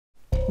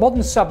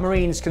Modern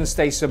submarines can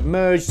stay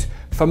submerged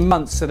for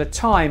months at a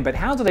time, but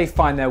how do they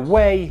find their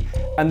way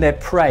and their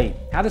prey?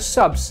 How do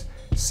subs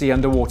see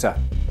underwater?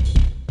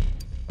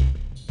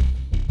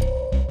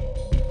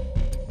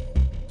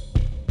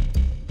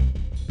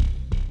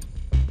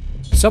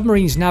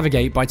 Submarines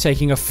navigate by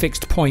taking a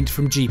fixed point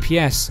from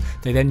GPS.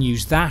 They then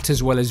use that,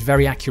 as well as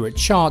very accurate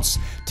charts,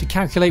 to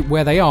calculate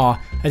where they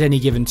are at any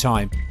given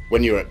time.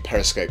 When you're at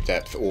periscope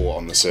depth or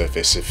on the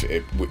surface,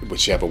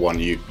 whichever one,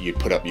 you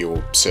put up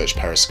your search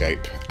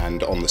periscope,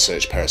 and on the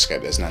search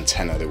periscope there's an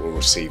antenna that will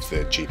receive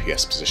the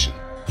GPS position.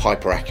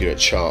 Hyper-accurate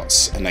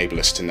charts enable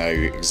us to know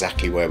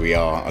exactly where we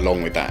are,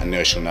 along with that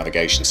inertial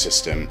navigation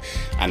system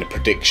and a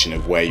prediction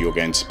of where you're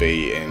going to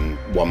be in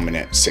 1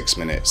 minute, 6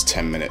 minutes,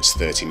 10 minutes,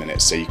 30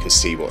 minutes, so you can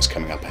see what's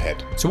coming up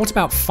ahead. So what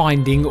about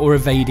finding or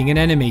evading an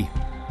enemy?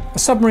 A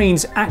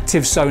submarine's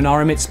active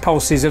sonar emits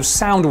pulses of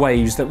sound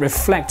waves that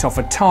reflect off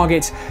a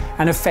target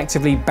and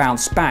effectively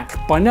bounce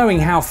back. By knowing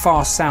how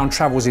fast sound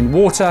travels in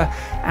water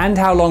and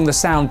how long the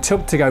sound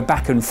took to go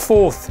back and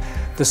forth,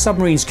 the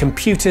submarine's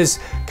computers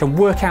can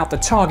work out the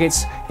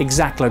target's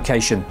exact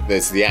location.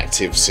 There's the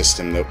active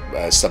system that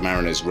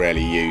submariners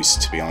rarely use,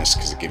 to be honest,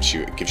 because it gives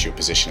you a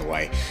position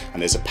away,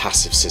 and there's a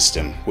passive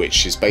system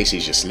which is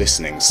basically just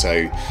listening.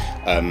 So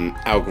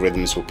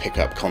algorithms will pick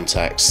up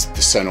contacts.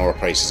 The sonar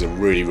operators are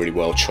really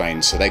well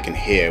trained, so they can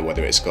hear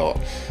whether it's got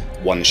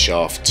 1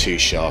 shaft, 2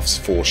 shafts,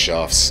 4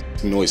 shafts.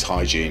 Noise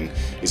hygiene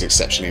is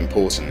exceptionally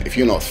important. If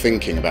you're not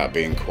thinking about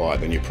being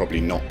quiet, then you're probably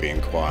not being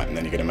quiet, and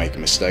then you're going to make a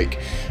mistake,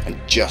 and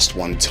just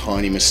one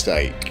tiny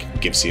mistake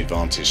gives the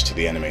advantage to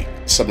the enemy.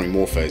 Submarine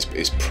warfare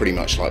is pretty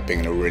much like being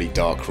in a really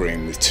dark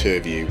room with 2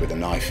 of you with a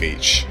knife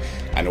each,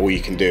 and all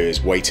you can do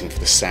is waiting for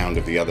the sound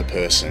of the other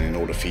person in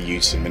order for you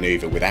to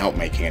maneuver without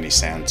making any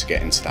sound to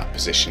get into that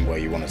position where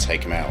you want to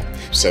take them out.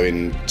 So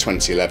in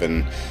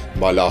 2011,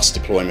 my last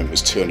deployment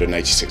was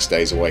 286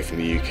 days away from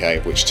the UK,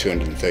 of which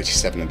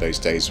 237 of those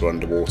days were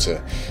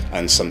underwater,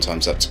 and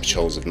sometimes up to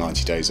patrols of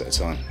 90 days at a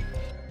time.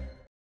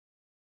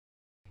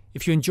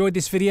 If you enjoyed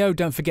this video,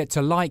 don't forget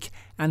to like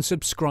and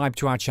subscribe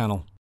to our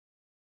channel.